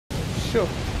Show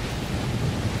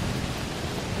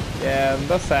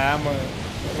എന്താ Sam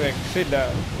രക്ഷയില്ല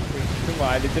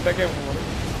വലിച്ചിട്ടൊക്കെ പോണു.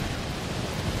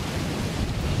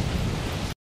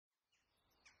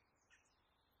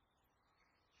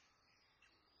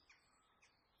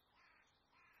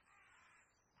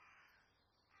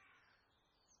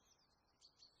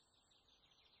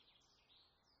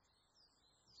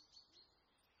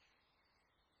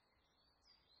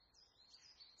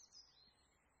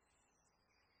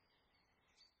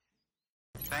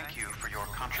 Thank you for your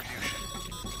contribution.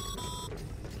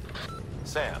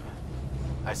 Sam,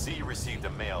 I see you received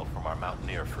a mail from our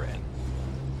mountaineer friend.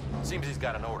 Seems he's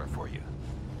got an order for you.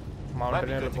 Might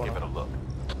be good to give it a look.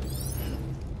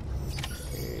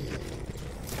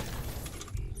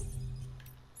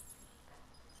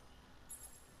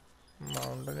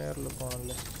 മൗണ്ടനെയറിൽ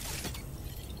പോകണല്ലേ?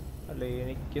 അല്ല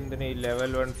എനിക്കെന്തിനാ ഈ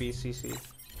level 1 PCC?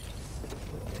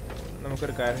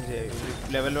 നമുക്കൊരു കാര്യം ചെയ്യാം,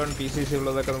 level 1 PCC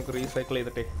ഉള്ളതൊക്കെ നമുക്ക് recycle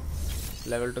ചെയ്തിട്ടേ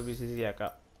level 2 PCC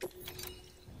ആക്കാം.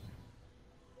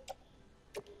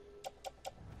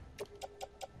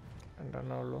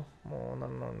 രണ്ടെണ്ണം ഉള്ളൂ, 3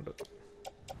 എണ്ണം ഉണ്ട്.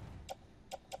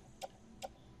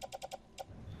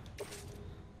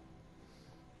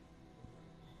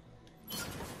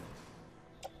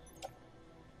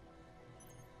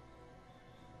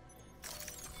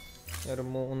 ഒരു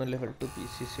 3 ലെവൽ 2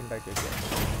 PCC ഉണ്ടാക്കി വയ്ക്കാം.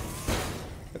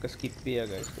 ഇതൊക്കെ സ്കിപ്പ് ചെയ്യുക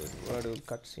ഗൈസ്, ഒരുപാട്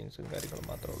കട്ട് സീൻസും കാര്യങ്ങളും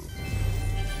മാത്രമേ ഉള്ളൂ.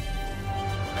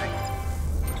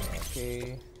 Okay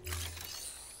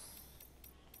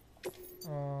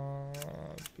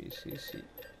PCC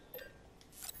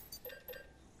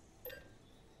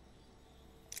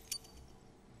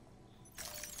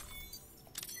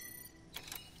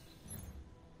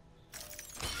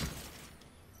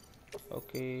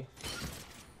okay.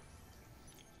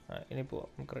 ഇനി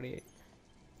പോവാം, നമുക്ക് റെഡിയായി.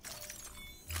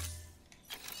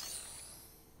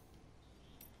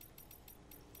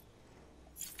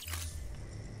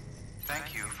 Thank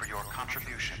you for your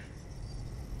contribution.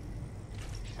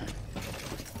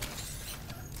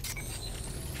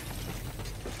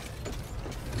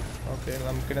 Okay,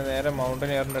 നമുക്കിനി നേരെ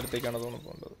മൗണ്ടനെയറിൻ്റെ അടുത്തേക്കാണ് തോന്നുന്നു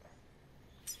പോകേണ്ടത്.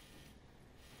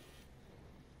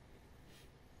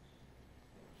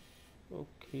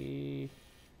 ഓക്കെ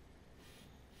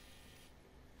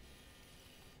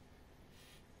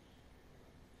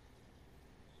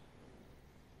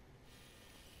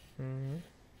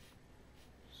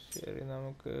ശരി,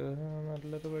 നമുക്ക്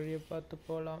നല്ലൊരു വഴിയെ പാത്ത്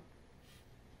പോകാം.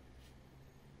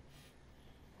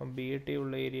 BT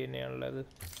ഉള്ള ഏരിയ തന്നെയാണുള്ളത്.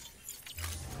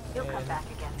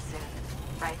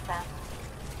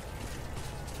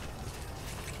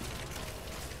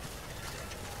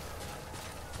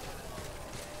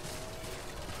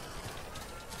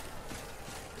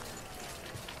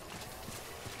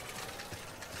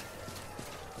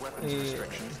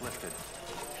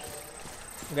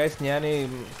 ഗൈസ്, ഞാൻ ഈ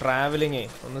ട്രാവലിങ്ങേ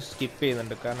ഒന്ന് സ്കിപ്പ്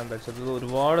ചെയ്യുന്നുണ്ട്. കാരണം എന്താ വെച്ചാൽ ഇത്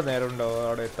ഒരുപാട് നേരം ഉണ്ടാവും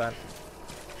അവിടെ എത്താൻ.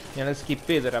 ഞാനത് സ്കിപ്പ്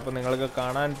ചെയ്തുതരാം, അപ്പോൾ നിങ്ങൾക്ക്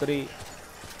കാണാൻ ഇത്തിരി,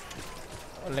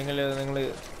 അല്ലെങ്കിൽ നിങ്ങൾ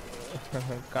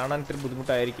കാണാൻ ഇത്തിരി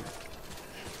ബുദ്ധിമുട്ടായിരിക്കും,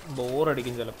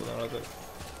 ബോറടിക്കും ചിലപ്പോൾ നിങ്ങൾക്ക്.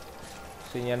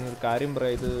 പക്ഷേ ഞാനൊരു കാര്യം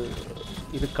പറയാം,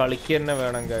 ഇത് കളിക്കുക തന്നെ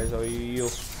വേണം ഗൈസ്. അയ്യോ,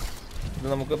 ഇത്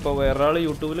നമുക്കിപ്പോൾ വേറൊരാൾ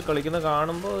യൂട്യൂബിൽ കളിക്കുന്ന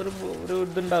കാണുമ്പോൾ ഒരു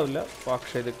ഇതുണ്ടാവില്ല,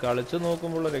 പക്ഷേ ഇത് കളിച്ച്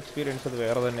നോക്കുമ്പോൾ ഒരു എക്സ്പീരിയൻസ് അത്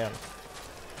വേറെ തന്നെയാണ്.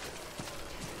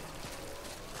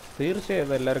 തീർച്ചയായും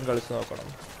അതെല്ലാവരും കളിച്ച് നോക്കണം.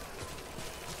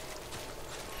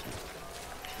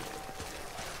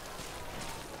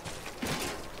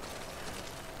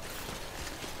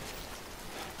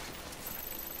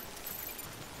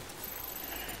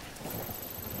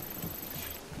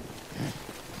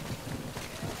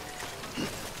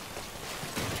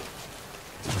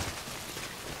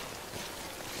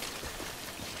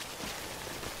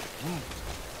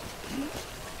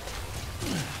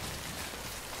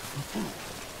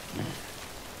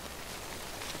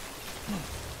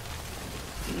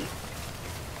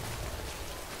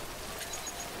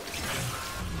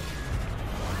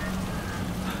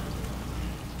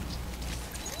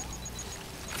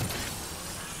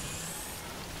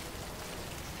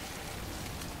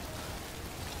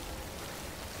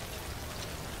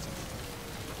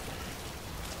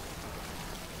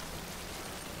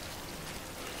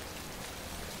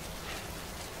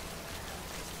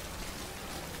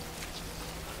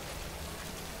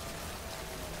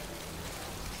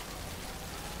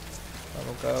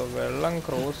 നമുക്ക് വെള്ളം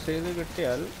ക്രോസ് ചെയ്ത്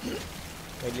കിട്ടിയാൽ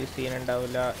വലിയ സീൻ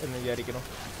ഉണ്ടാവില്ല എന്ന് വിചാരിക്കുന്നു.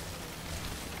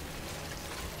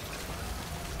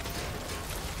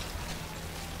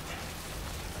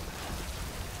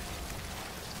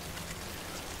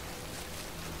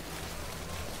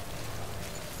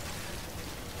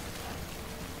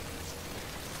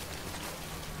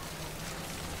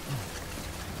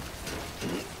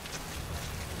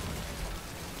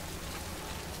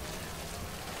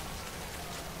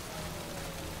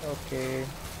 ഓക്കെ,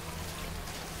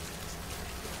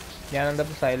 ഞാനെന്താ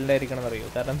സൈലൻ്റ് ആയിരിക്കണം എന്നറിയോ?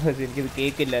 കാരണം എന്താ വെച്ചാൽ എനിക്കിത്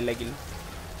കേൾക്കില്ല, അല്ലെങ്കിൽ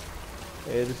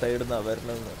ഏത് സൈഡിൽ നിന്നാണ്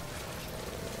വരണമെന്ന്.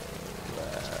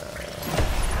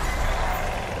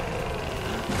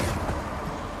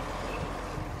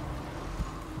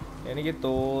 എനിക്ക്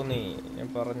തോന്നി, ഞാൻ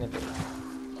പറഞ്ഞില്ലേ.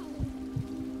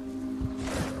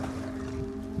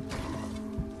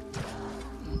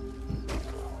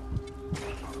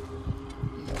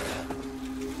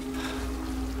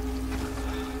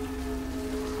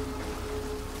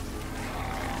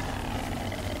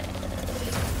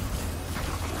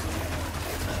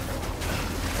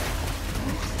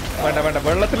 വേണ്ട വേണ്ട,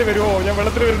 വെള്ളത്തിൽ വരുമോ? ഞാൻ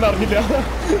വെള്ളത്തിൽ വരുന്ന അറിഞ്ഞില്ല,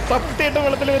 സത്യമായിട്ട്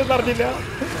വെള്ളത്തിൽ വരുന്ന അറിഞ്ഞില്ല.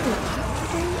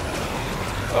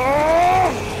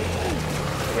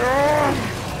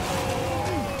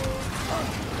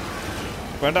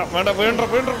 വേണ്ട വേണ്ട, വേണ്ട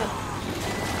വേണ്ട.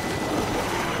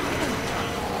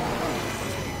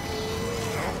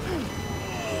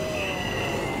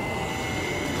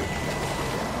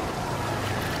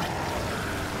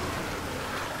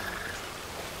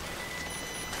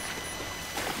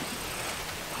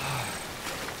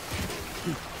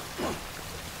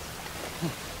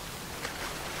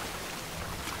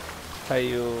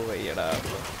 അയ്യോ വയ്യടാ.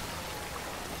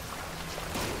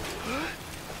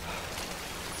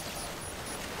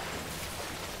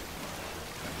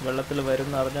 വെള്ളത്തിൽ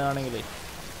വരുന്ന അറിഞ്ഞാണെങ്കിലേ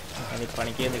ഞാൻ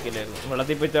പണിക്കേ നിൽക്കില്ലായിരുന്നു,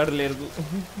 വെള്ളത്തിൽ പോയി ചാടില്ലായിരുന്നു.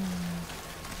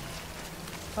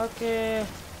 ഓക്കെ,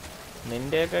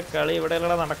 നിന്റെയൊക്കെ കളി ഇവിടെ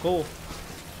നടക്കൂ.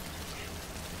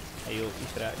 അയ്യോ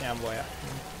ഈശ്വര, ഞാൻ പോയാ.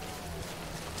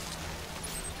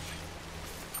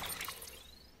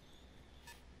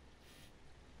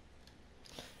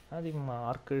 അത് ഈ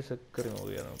മാർക്കേഴ്സൊക്കെ റിമൂവ്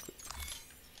ചെയ്യാം നമുക്ക്.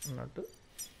 എന്നിട്ട്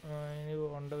ഇനി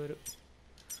പോകേണ്ട വരും,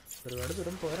 ഒരുപാട്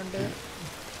ദൂരം പോരണ്ടേ.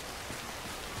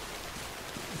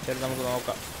 ശരി, നമുക്ക്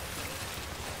നോക്കാം.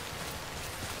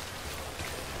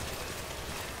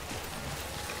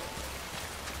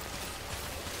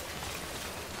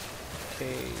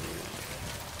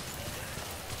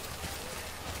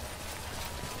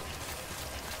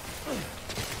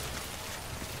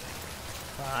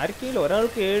 ആർക്കെങ്കിലും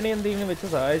ഒരാൾക്ക് ഏണി എന്തെങ്കിലും വെച്ച്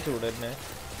സഹായിച്ചുകൂടെ എന്നെ?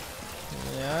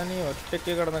 ഞാൻ ഈ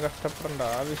ഒറ്റയ്ക്ക് കിടന്ന് കഷ്ടപ്പെടേണ്ട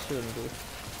ആവശ്യമുണ്ട്.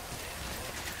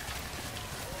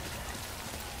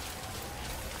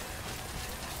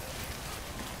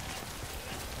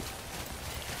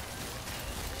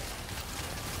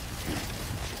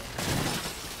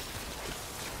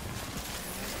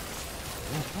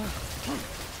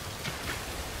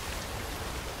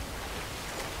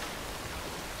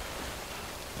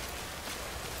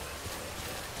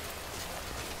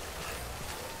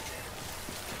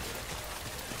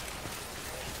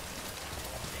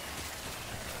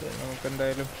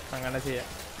 നമുക്കെന്തായാലും അങ്ങനെ ചെയ്യാം.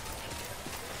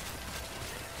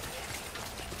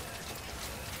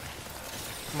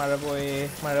 മഴ പോയേ,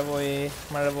 മഴ പോയേ,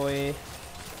 മഴ പോയേ.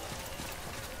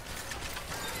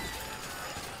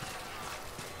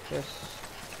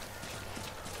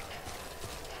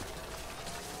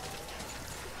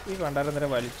 ഈ കണ്ടാരം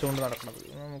നേരം വലിച്ചുകൊണ്ട് നടക്കണത്,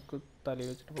 നമുക്ക് തലയിൽ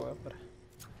വെച്ചിട്ട് പോയാൽ പോരെ.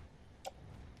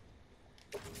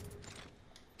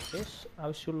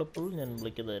 ആവശ്യമുള്ളപ്പോൾ ഞാൻ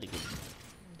വിളിക്കുന്നതായിരിക്കും.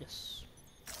 Yes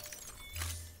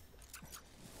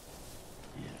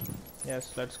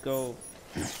yes, let's go.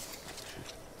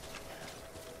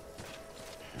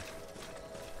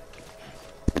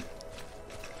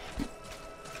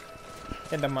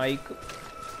 എൻ്റെ മൈക്ക്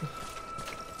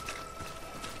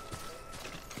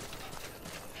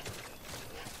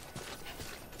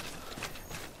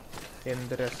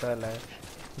എന്ത് രസമല്ലേ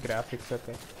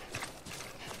ഗ്രാഫിക്സൊക്കെ.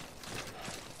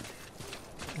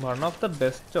 One of the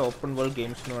best open world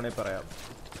games എന്ന് വേണമെങ്കിൽ പറയാം.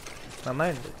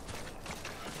 നന്നായിട്ടുണ്ട്.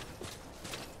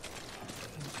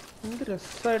 എന്ത്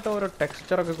രസമായിട്ട് ഓരോ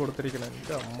ടെക്സ്ചറൊക്കെ കൊടുത്തിരിക്കണം.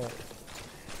 എൻ്റെ അമ്മോ,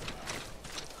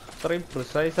 അത്രയും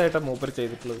പ്രിസൈസായിട്ടാണ് മൂപ്പർ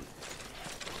ചെയ്തിട്ടുള്ളത്.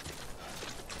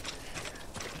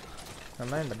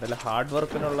 നന്നായിട്ടുണ്ട്. എന്തായാലും ഹാർഡ്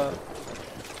വർക്കിനുള്ള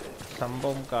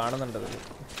സംഭവം കാണുന്നുണ്ട്.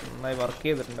 നന്നായി വർക്ക്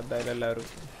ചെയ്തിട്ടുണ്ട് എന്തായാലും എല്ലാവരും.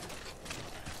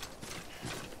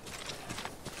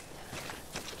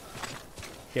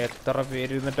 എത്ര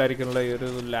പേര് ഇരുന്നിട്ടായിരിക്കുമല്ലോ ഈ ഒരു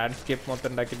ലാൻഡ്സ്കേപ്പ് മൊത്തം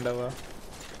ഉണ്ടാക്കിയിട്ടുണ്ടാവുക.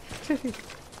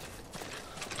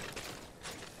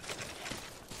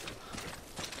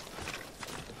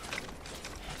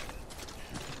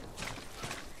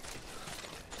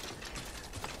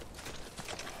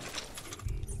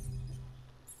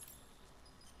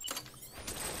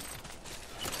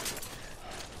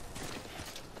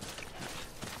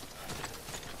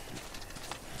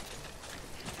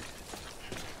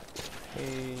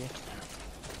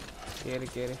 കേറി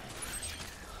കേറി.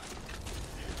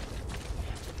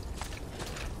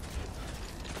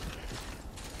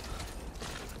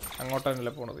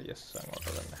 അങ്ങോട്ടല്ലേ പോണത്? യെസ്, അങ്ങോട്ട്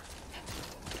തന്നെ.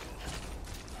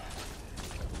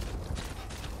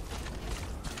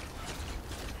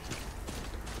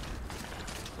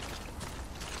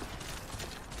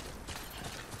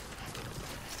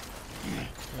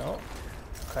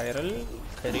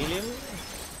 Carillion.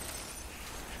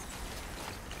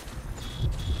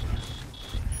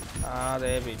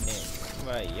 അതെ പിന്നെ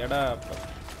വയ്യടാ അപ്പം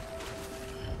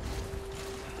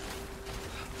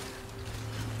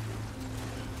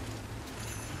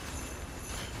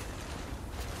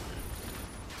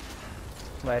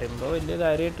വരുമ്പോൾ വലിയ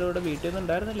കാര്യമായിട്ട് ഇവിടെ വീട്ടിൽ ഒന്നും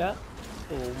ഉണ്ടായിരുന്നില്ല.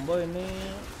 പോകുമ്പോൾ ഇനി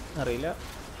അറിയില്ല,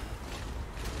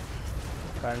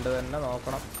 കണ്ട് തന്നെ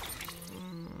നോക്കണം.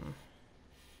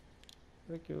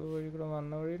 ക്യൂ വഴി കൂടെ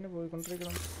വന്ന വഴി തന്നെ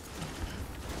പോയിക്കൊണ്ടിരിക്കണം.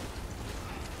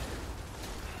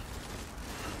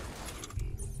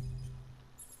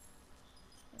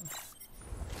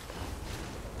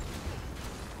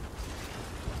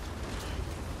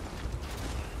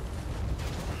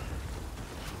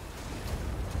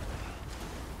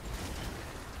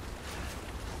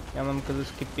 നമുക്കിത്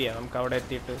സ്കിപ്പ് ചെയ്യാം, നമുക്ക് അവിടെ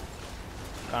എത്തിയിട്ട്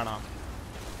കാണാം.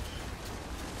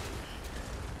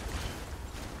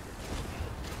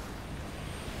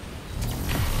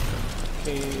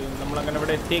 നമ്മളങ്ങനെ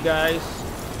ഇവിടെ എത്തി ഗായ്സ്.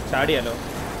 ചാടിയാലോ?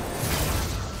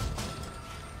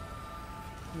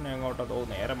 പിന്നെ എങ്ങോട്ടോ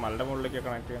നേരെ മലയുടെ മുകളിലേക്ക്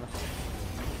കണക്ട് ചെയ്യണം.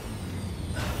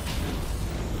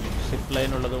 സിപ്പ്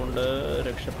ലൈൻ ഉള്ളത് കൊണ്ട്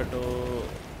രക്ഷപ്പെട്ടു.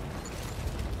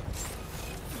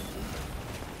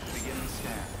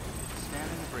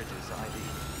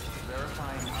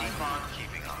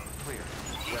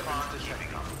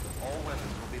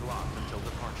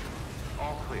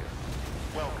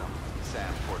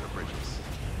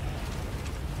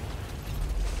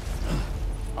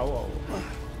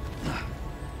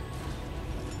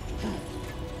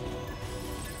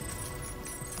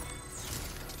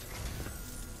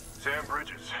 Sam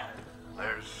Bridges,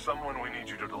 there's someone we need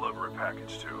you to deliver a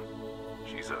package to.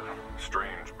 She's a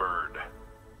strange bird.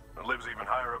 It lives even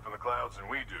higher up in the clouds than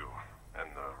we do. And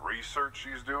the research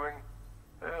she's doing,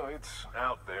 well, it's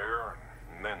out there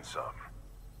and then some.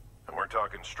 And we're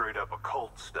talking straight up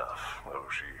occult stuff, though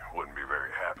she wouldn't be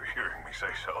very happy hearing me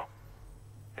say so.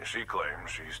 And she claims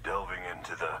she's delving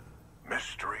into the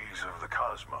mysteries of the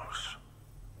cosmos.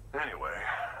 Anyway,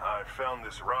 I found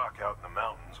this rock out in the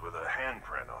mountains with a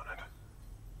handprint on it.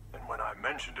 And when I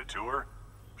mentioned it to her,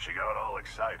 she got all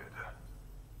excited.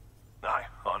 I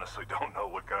honestly don't know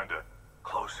what kind of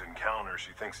close encounter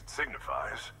she thinks it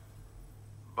signifies.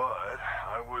 But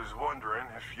I was wondering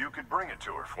if you could bring it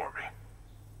to her for me.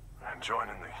 And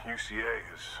joining the UCA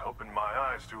has opened my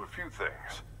eyes to a few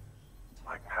things.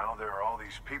 Like how there are all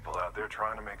these people out there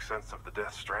trying to make sense of the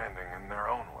Death Stranding in their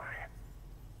own way.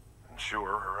 And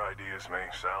sure, her ideas may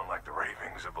sound like the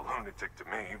ravings of a lunatic to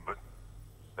me, but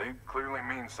they clearly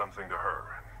mean something to her,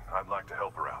 and I'd like to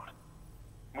help her out.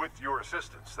 With your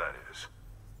assistance, that is.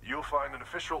 You'll find an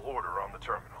official order on the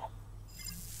terminal.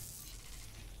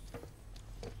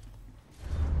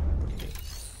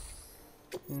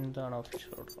 എന്താണ്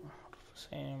official order?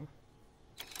 Same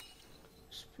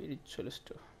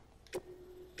spiritualist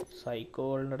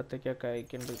സൈക്കോളിൻ്റെ അടുത്തേക്കൊക്കെ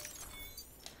അയക്കേണ്ടത്.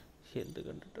 എന്ത്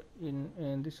കണ്ടിട്ട്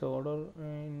this order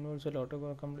involves a lot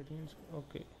of complete means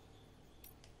okay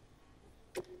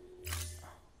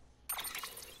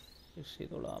use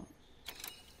ചെയ്തോളാം.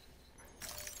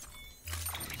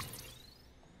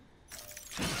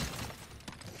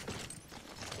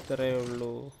 ഇത്രയേ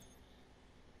ഉള്ളൂ.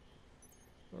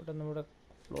 ഇവിടെ നമ്മുടെ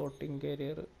floating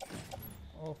carrier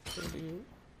of ചെയ്യൂ.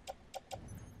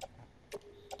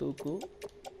 തൂക്കൂ,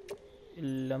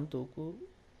 എല്ലാം തൂക്കൂ.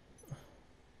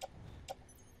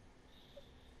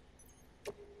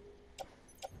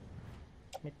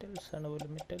 മെറ്റൽസ് ആണ് പോലെ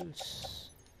മെറ്റൽസ്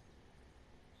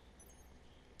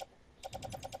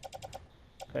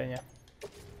കഴിഞ്ഞ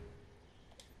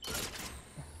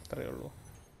അത്രയേ ഉള്ളൂ.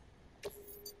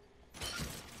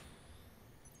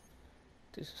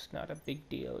 This is not a big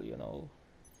deal, you know.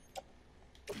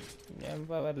 ഞാൻ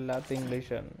വല്ലാത്ത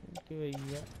ഇംഗ്ലീഷാണ്, എനിക്ക്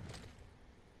വയ്യ.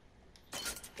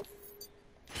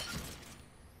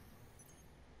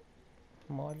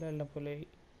 മോഹൻലാലിനെ പോലെ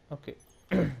okay.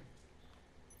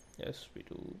 Yes, we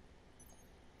do.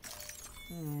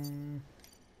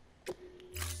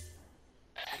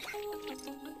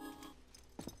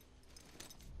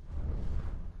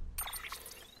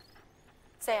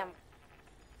 Sam,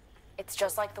 it's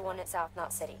just like the one at South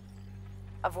Knot City.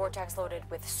 A vortex loaded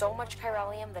with so much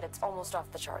chiralium that it's almost off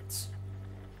the charts.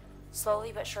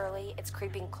 Slowly but surely, it's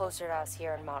creeping closer to us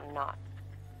here in Mountain Knot.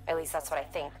 At least that's what I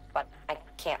think, but I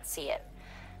can't see it.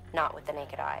 Not with the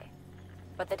naked eye.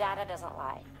 But the data doesn't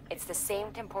lie. It's the same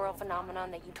temporal phenomenon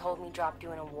that you told me dropped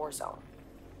you in a war zone.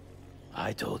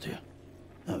 I told you.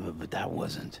 But that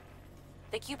wasn't.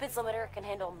 The Cupid's limiter can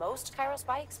handle most chiral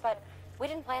spikes, but we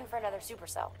didn't plan for another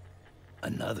supercell.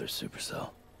 Another supercell?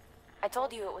 I told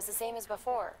you it was the same as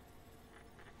before.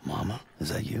 Mama, is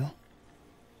that you?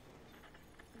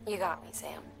 You got me,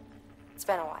 Sam. It's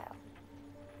been a while.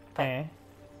 But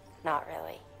not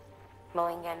really.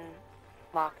 Mulligan,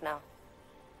 Lochner,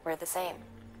 we're the same.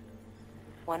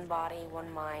 One body, one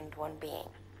mind, one being.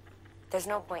 There's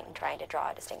no point in trying to draw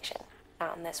a distinction.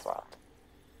 Not in this world.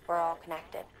 We're all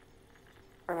connected.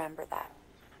 Remember that.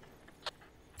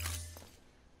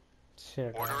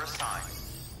 Shit. Order assigned.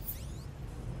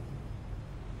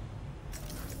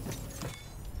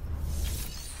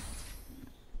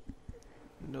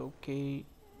 Okay.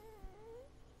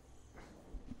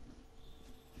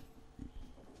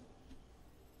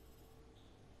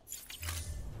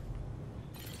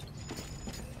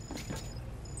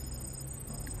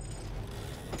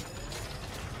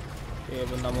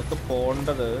 അപ്പം നമുക്ക്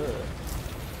പോകേണ്ടത്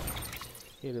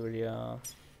ഇത് വഴിയാ.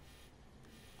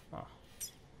 ആ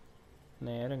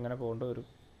നേരെ ഇങ്ങനെ പോകേണ്ട വരും.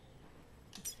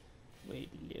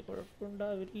 വലിയ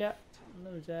കുഴപ്പമുണ്ടാവില്ല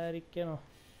എന്ന് വിചാരിക്കണോ?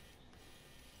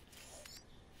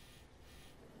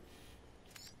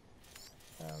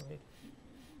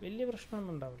 വലിയ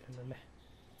പ്രശ്നമൊന്നും ഉണ്ടാവില്ലല്ലോ അല്ലേ?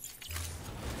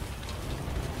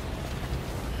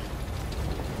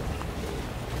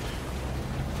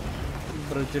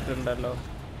 ബ്രിഡ്ജ് ഇട്ടുണ്ടല്ലോ.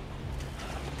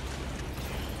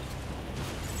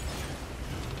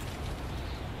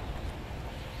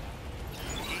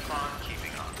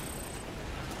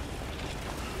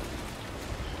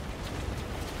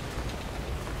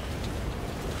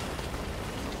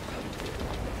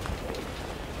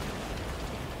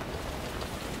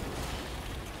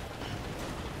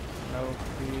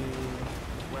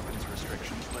 Weapons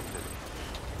restrictions lifted.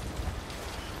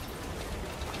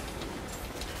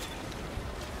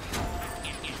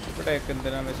 ഇവിടെയൊക്കെ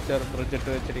എന്തിനാ മിസ്റ്റർ ബ്രിഡ്ജ് ഇട്ട്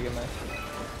വെച്ചിരിക്കുന്നത്?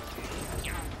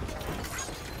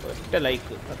 ഒറ്റ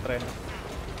ലൈക്ക് അത്രയാണ്.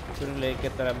 ഒരു ലൈക്ക്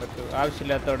എത്തരാൻ പറ്റും.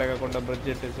 ആവശ്യമില്ലാത്തവിടെയൊക്കെ കൊണ്ട്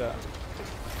ബ്രിഡ്ജ് ഇട്ടിക്കുക.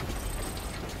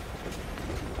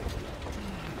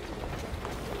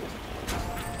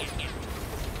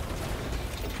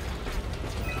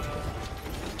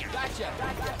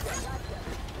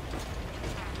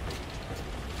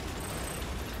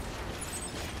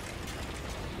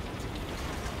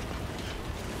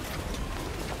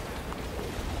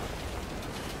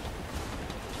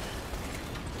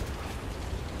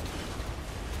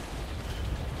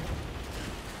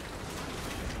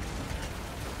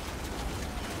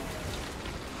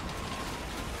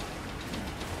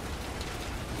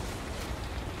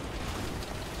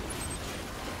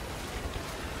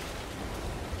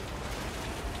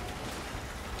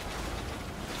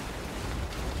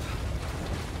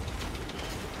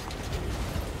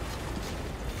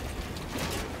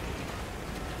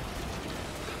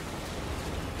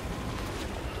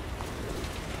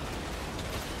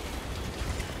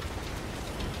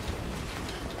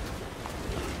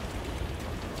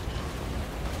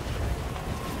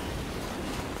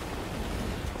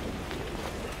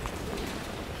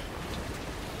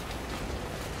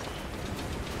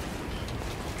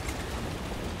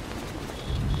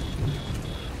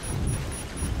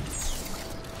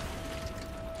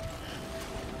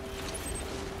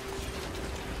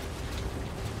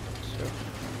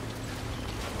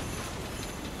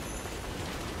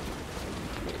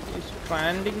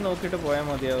 സ്ട്രാൻഡിങ് നോക്കിയിട്ട് പോയാൽ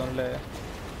മതിയാവും അല്ലേ?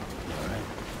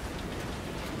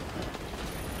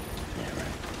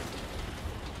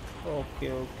 Okay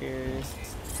okay.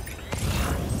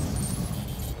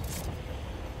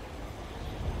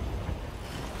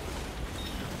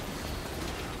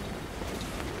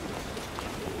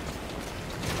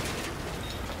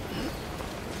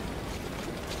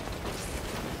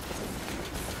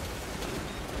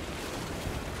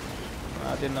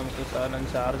 ആദ്യം നമുക്ക് സാധനം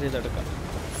ചാർജ് ചെയ്തെടുക്കാം.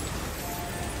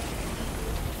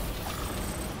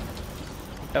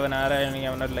 അവൻ ആരാണെങ്കിൽ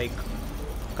അവനൊരു ലൈക്ക്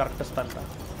കറക്റ്റ് സ്ഥലത്താണ്.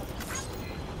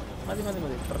 മതി മതി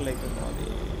മതി, ഇത്ര ലൈക്ക് മതി.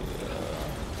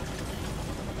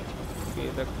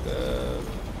 ഇതൊക്കെ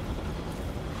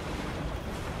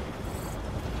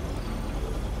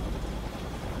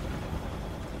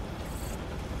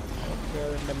ഓക്കെ.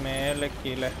 അതിൻ്റെ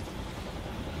മേലേക്കില്ലേ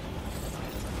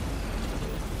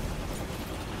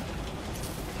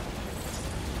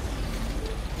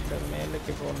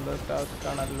മേലേക്ക് പോകുന്നത് ടാസ്ക്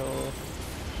ആണല്ലോ.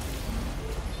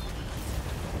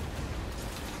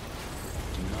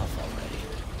 Enough already.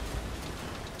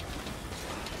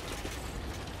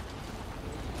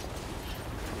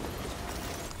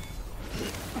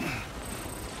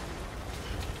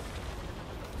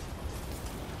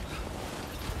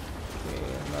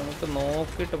 നമുക്ക്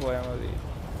നോക്കിയിട്ട് പോയാൽ മതി.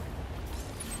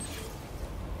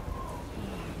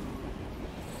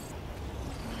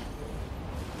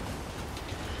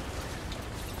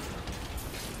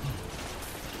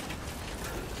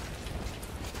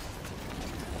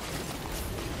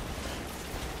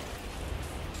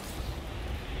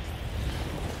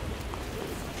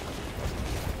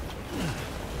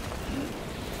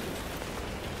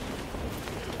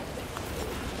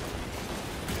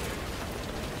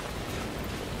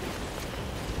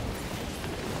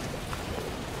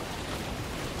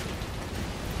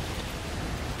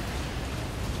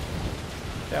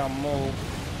 അമ്മോ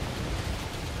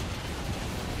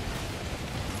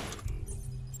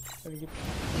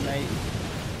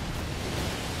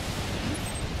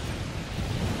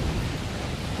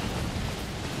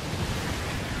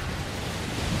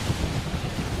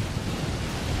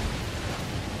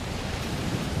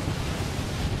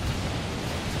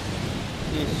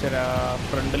ഈശ്വര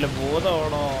ഫ്രണ്ടില്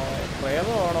ഭൂതമാണോ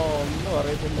പ്രേതമാണോ ഒന്നും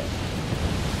അറിയത്തില്ല.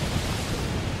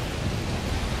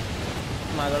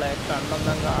 മകളെ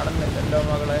കണ്ണൊന്നും കാണുന്നില്ലല്ലോ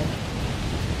മകളെ.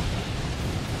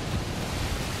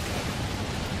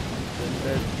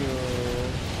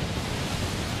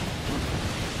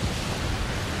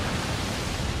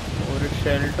 ഒരു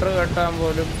ഷെൽട്ടർ കെട്ടാൻ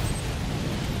പോലും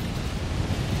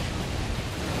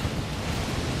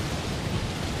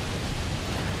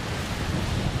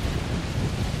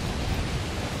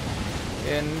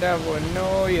എന്റെ പൊന്നോ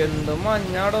എന്ത്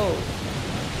മഞ്ഞാടോ.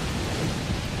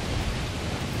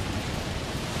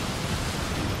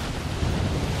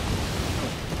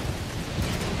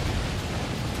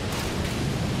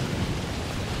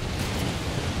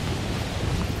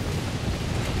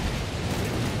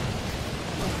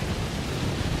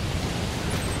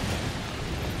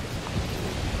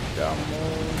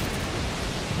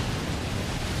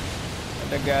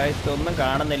 എന്റെ ഗായ്സ് ഒന്നും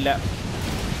കാണുന്നില്ല.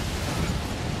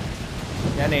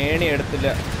 ഞാൻ ഏണി എടുത്തില്ല.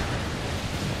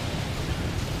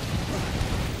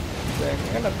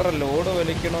 എങ്ങനെ എത്ര ലോഡ്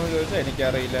വലിക്കണമെന്ന് ചോദിച്ചാൽ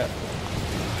എനിക്കറിയില്ല.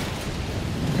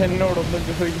 എന്നോടൊന്നും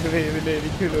ചോദിക്കുന്നത് ഇതിൽ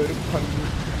എനിക്കിതൊരു പങ്ക്.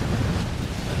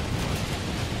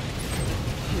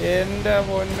 എന്റെ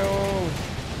പൊന്നോ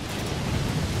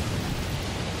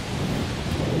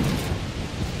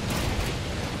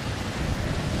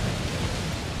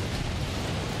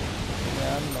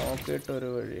ഞാൻ നോക്കിയിട്ടൊരു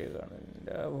വഴിയെ കാണും.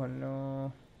 എന്റെ പൊന്നോ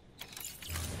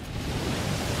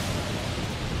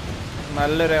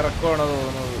നല്ലൊരു ഇറക്കമാണ്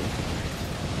തോന്നുന്നത്.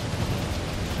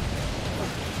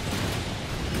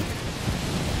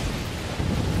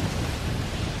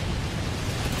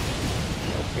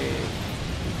 ഓക്കെ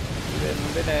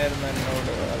ഇതെന്തിനായിരുന്നു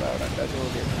എന്നോട്? അതാണ് എൻ്റെ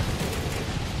ചോദ്യം.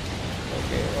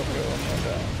 ഓക്കെ ഓക്കെ ഒന്നുമില്ല.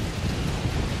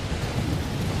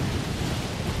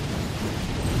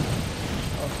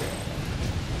 ഓക്കെ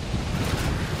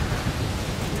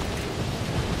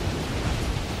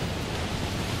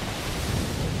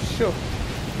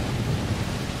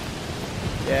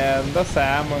എന്താ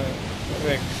സാമ്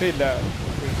രക്ഷയില്ല.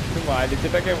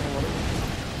 വലിച്ചിട്ടൊക്കെ പോണു.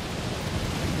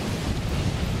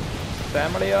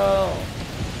 സാമളിയോ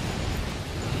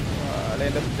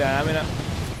അളിയൻ്റെ സ്റ്റാമിന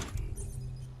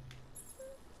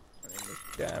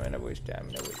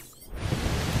പോയി.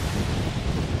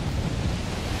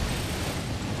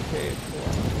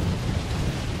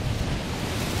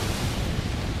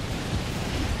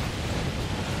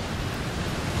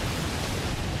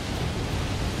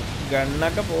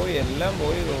 ഗണ്ണൊക്കെ പോയി, എല്ലാം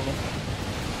പോയി തോന്നും.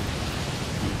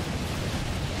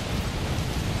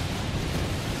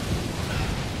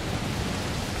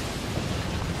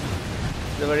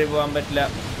 ഇതുവഴി പോകാൻ പറ്റില്ല.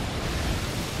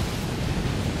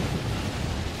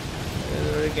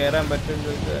 ഇതുവഴി കയറാൻ പറ്റും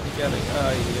ചോദിച്ചാൽ എനിക്കറിയാം.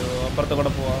 അയ്യോ അപ്പുറത്ത്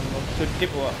കൂടെ പോവാം, ചുറ്റി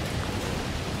പോവാം.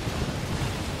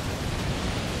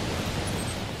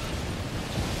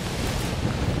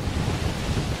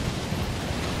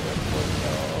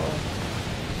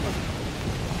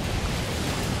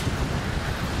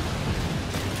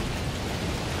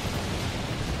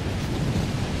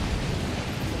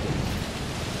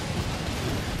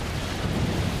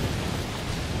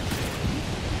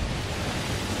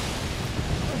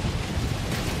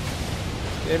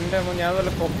 എൻ്റെ ഞാൻ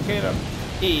വല്ല പൊക്കയിലാണ്.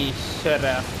 ഈശ്വര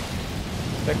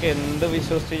ഇതൊക്കെ എന്ത്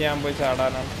വിശ്വസിച്ച് ഞാൻ പോയി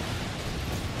ചാടാനാണ്?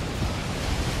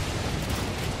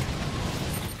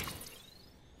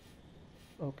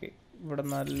 ഓക്കെ ഇവിടെ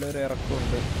നല്ലൊരു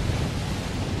ഇറക്കമുണ്ട്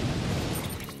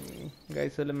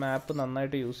ഗൈസ്. അതിൽ മാപ്പ്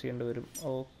നന്നായിട്ട് യൂസ് ചെയ്യേണ്ടി വരും.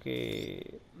 ഓക്കെ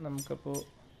നമുക്കപ്പോൾ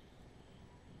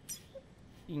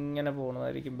ഇങ്ങനെ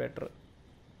പോകുന്നതായിരിക്കും ബെറ്റർ.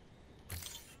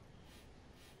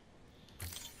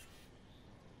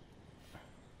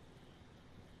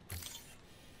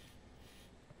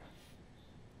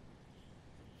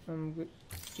 നമുക്ക്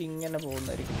ഇങ്ങനെ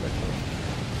പോകുന്നതായിരിക്കും ബെറ്റർ.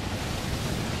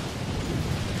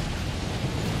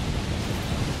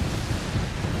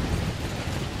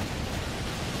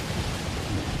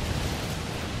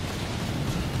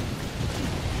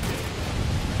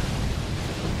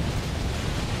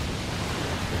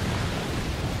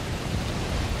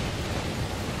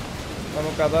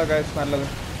 നമുക്കതാ ഗൈസ് നല്ലത്.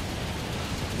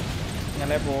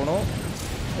 ഇങ്ങനെ പോണു.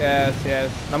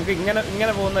 നമുക്ക്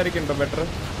ഇങ്ങനെ പോകുന്നതായിരിക്കും കേട്ടോ ബെറ്റർ.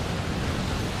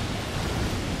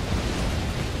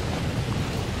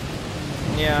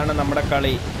 ഇനിയാണ് നമ്മുടെ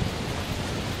കളി.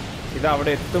 ഇത്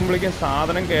അവിടെ എത്തുമ്പോഴേക്കും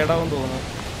സാധനം കേടാവും തോന്നുന്നു.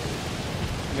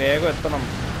 വേഗം എത്തണം.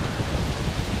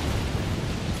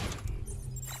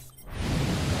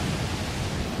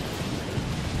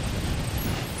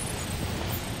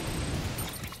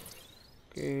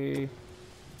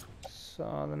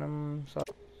 സാധനം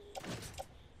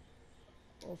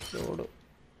offload.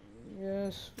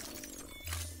 Yes.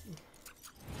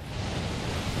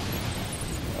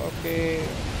 Okay.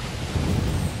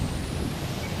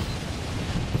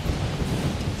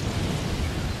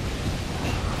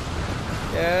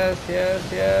 Yes, yes,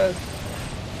 yes.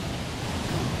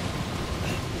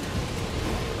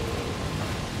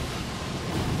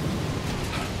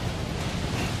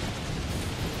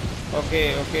 Okay,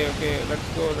 okay, okay. Let's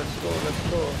go, let's go, let's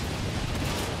go.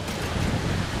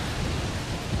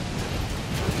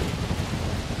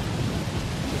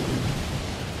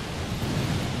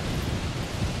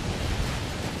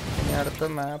 ഇനി അടുത്ത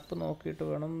മാപ്പ് നോക്കിയിട്ട്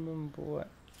വേണം പോവാൻ.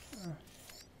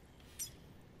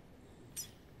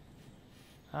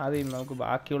 ആദ്യം നമുക്ക്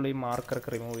ബാക്കിയുള്ള ഈ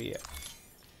മാർക്കറൊക്കെ റിമൂവ് ചെയ്യാം.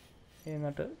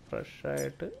 എന്നിട്ട്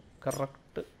ഫ്രഷായിട്ട്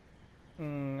കറക്റ്റ്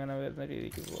ഇങ്ങനെ വരുന്ന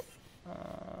രീതിക്ക് പോവാം.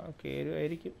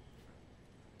 കയറുമായിരിക്കും.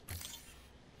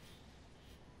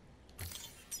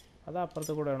 അത്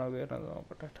അപ്പുറത്ത് കൂടെയാണോ കയറുന്നത്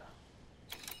നോക്കട്ടെ.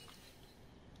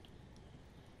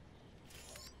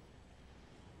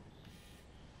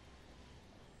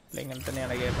 അല്ല ഇങ്ങനെ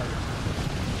തന്നെയാണ് കയറുന്നത്.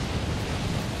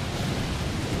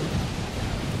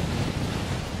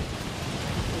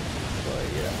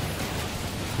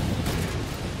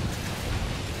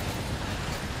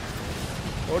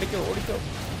 ഓടിക്കോ ഓടിക്കോ.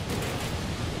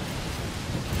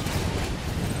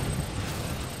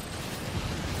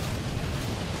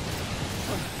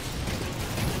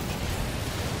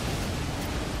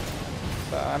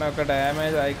 സാധനമൊക്കെ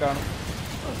ഡാമേജ് ആയി കാണും.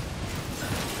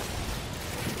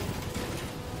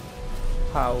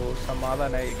 ഹാവൂ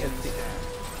സമാധാനായി എത്തി.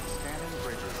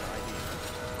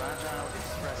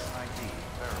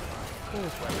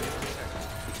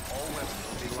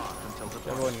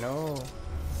 നോ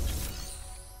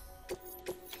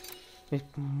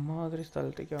ഇമാതിരി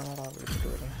സ്ഥലത്തേക്കാണോ വിളിച്ചിട്ട്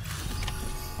വരുന്നത്?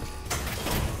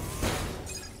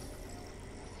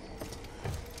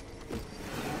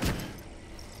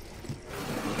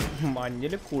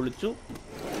 മഞ്ഞില് കുളിച്ചു.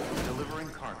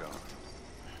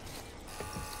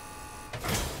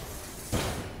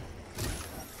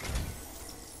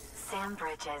 Sam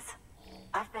Bridges,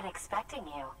 I've been expecting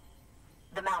you.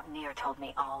 The Mountaineer told me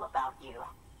all about you.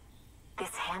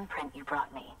 This handprint you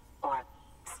brought me, or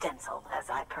stencil as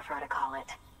I prefer to call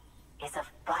it, is a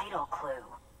vital clue.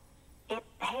 It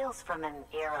hails from an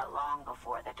era long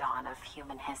before the dawn of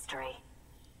human history.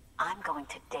 I'm going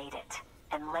to date it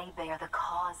and lay bare the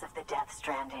cause of the Death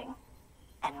Stranding.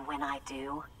 And when I do,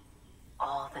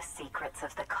 all the secrets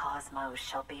of the cosmos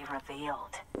shall be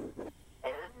revealed.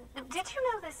 Did you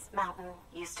know this mountain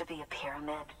used to be a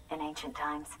pyramid in ancient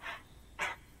times?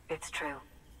 It's true.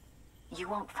 You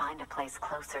won't find a place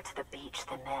closer to the beach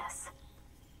than this.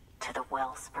 To the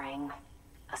wellspring,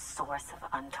 a source of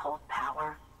untold power.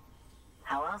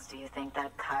 How else do you think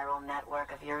that chiral network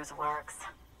of yours works?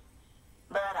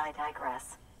 But I digress.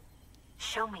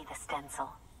 Show me the stencil.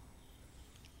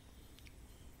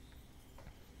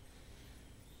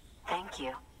 Thank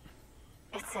you.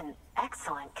 It's in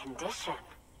excellent condition.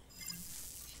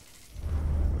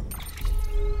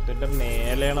 ഇതിന്റെ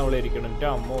മേലെയാണ് അവളെ ഇരിക്കണം. എൻ്റെ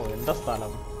അമ്മോ എന്താ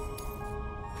സ്ഥലം.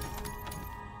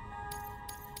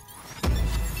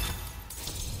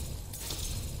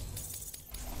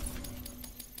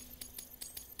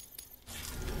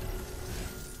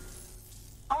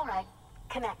 All right,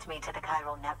 connect me to the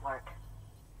chiral network.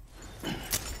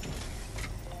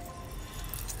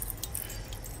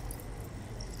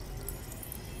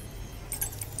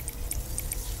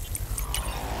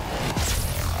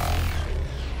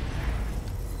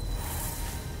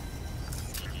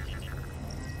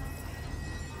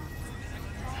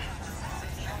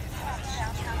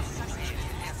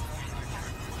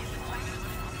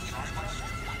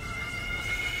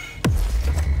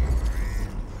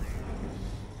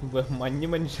 മഞ്ഞ്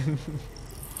മനുഷ്യൻ.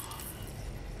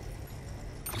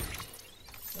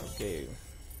 ഓക്കെ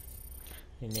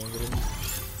ഇനിയെങ്കിലും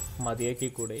മതിയാക്കി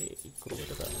കൂടെ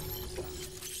ക്രൂരത.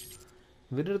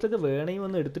 ഇവരുടെ അടുത്തൊക്കെ വേണമെങ്കിൽ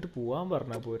വന്ന് എടുത്തിട്ട് പോവാൻ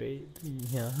പറഞ്ഞാൽ പോരെ.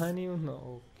 ഞാനും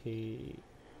ഓക്കെ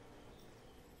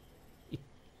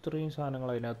ഇത്രയും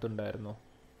സാധനങ്ങൾ അതിനകത്തുണ്ടായിരുന്നോ?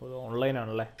 അത്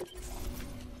ഓൺലൈനാണല്ലേ.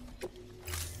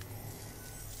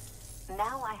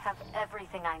 Now I have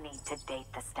everything I need to date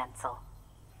the stencil.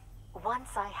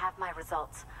 Once I have my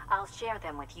results, I'll share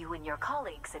them with you and your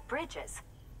colleagues at Bridges.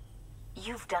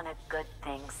 You've done a good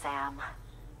thing, Sam.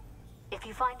 If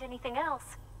you find anything else,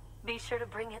 be sure to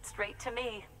bring it straight to me.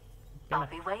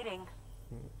 I'll be waiting.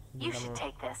 You should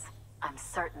take this. I'm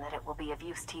certain that it will be of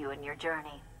use to you in your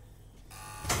journey.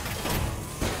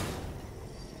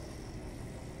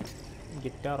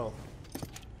 Guitar off.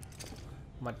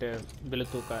 മറ്റേ ഇതിൽ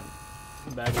തൂക്കാൻ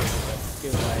ബാഗിൽ തൂക്കാൻ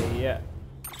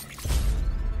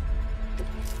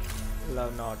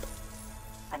love not.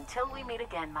 Until we meet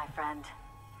again, my friend.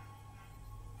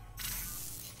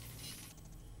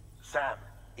 Sam,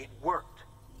 it worked.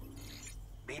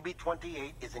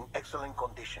 BB-28 is in excellent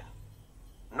condition.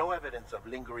 No evidence of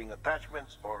lingering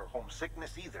attachments or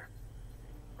homesickness either.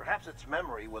 Perhaps its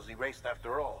memory was erased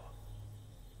after all.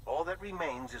 All that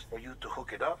remains is for you to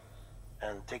hook it up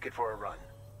and take it for a run.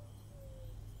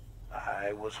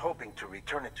 I was hoping to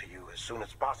return it to you as soon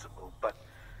as possible, but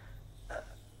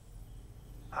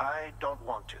I don't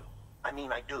want to. I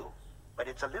mean, I do, but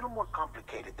it's a little more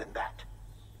complicated than that.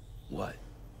 What?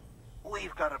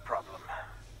 We've got a problem.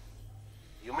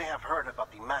 You may have heard about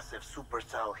the massive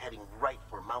supercell heading right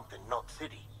for Mountain Knot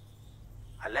City.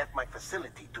 I left my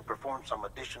facility to perform some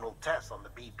additional tests on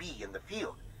the BB in the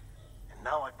field, and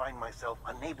now I find myself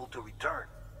unable to return.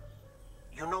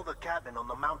 You know the cabin on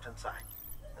the mountainside,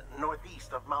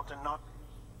 northeast of Mountain Knot?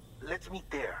 Let's meet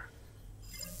there.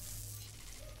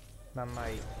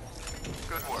 നന്നായി.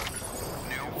 Good work.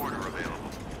 New order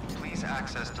available. Please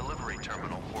access delivery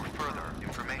terminal for further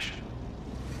information.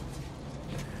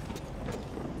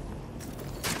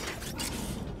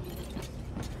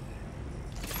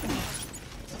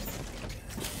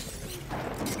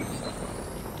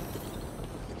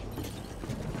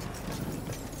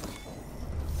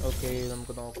 Okay,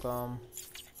 നമുക്ക് നോക്കാം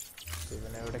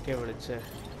ഇവനെ എവിടേക്കാ വിളിച്ചേ.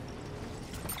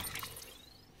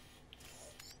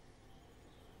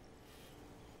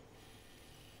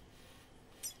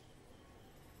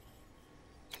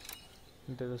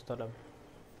 ഇതേത് സ്ഥലം?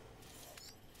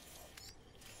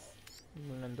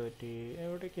 ഇവനെന്ത് പറ്റി?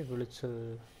 എവിടേക്കാ വിളിച്ചത്?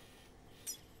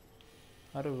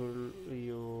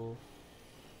 അയ്യോ,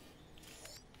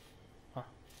 ആ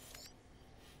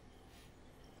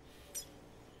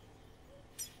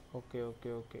ഓക്കെ ഓക്കെ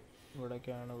ഓക്കെ,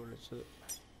 ഇവിടേക്കാണ് വിളിച്ചത്.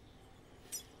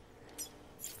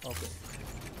 ഓക്കെ,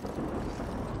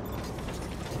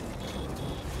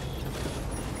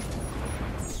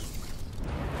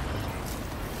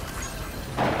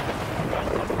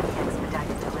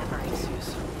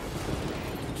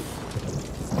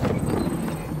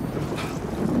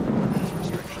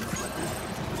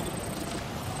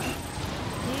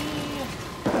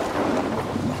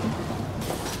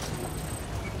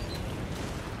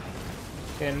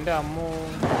 എൻ്റെ അമ്മോ,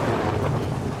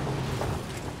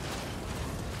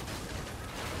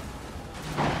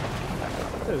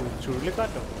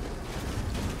 ചുഴലിക്കാറ്റോ?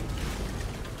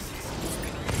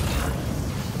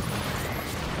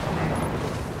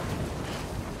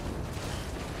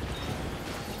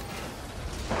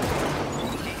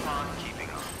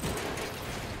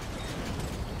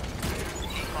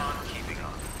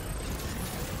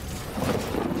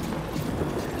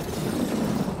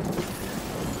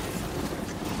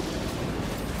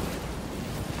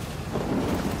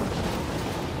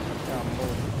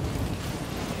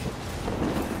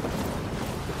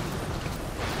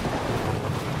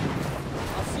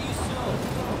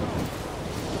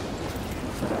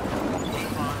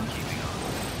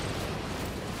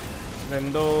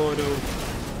 എന്തോ ഒരു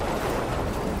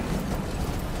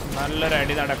നല്ലൊരു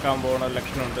അടി നടക്കാൻ പോണ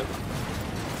ലക്ഷണമുണ്ട്.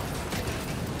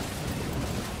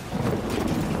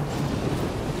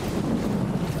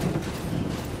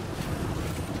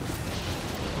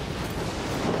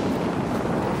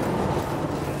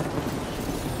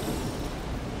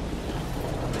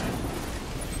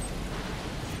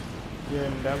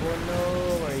 എൻ്റെ പൊന്നോ,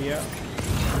 വയ്യ.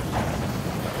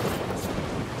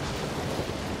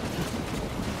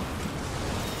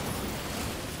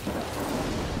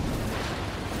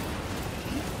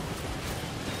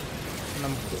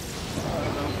 നമുക്ക്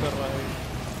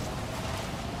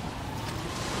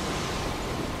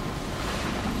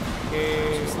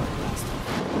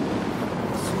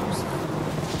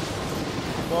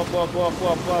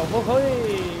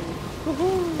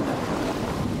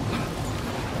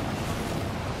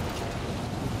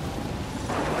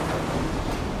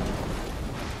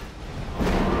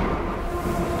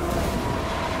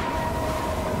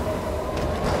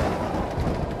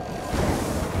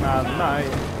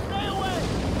നന്നായി.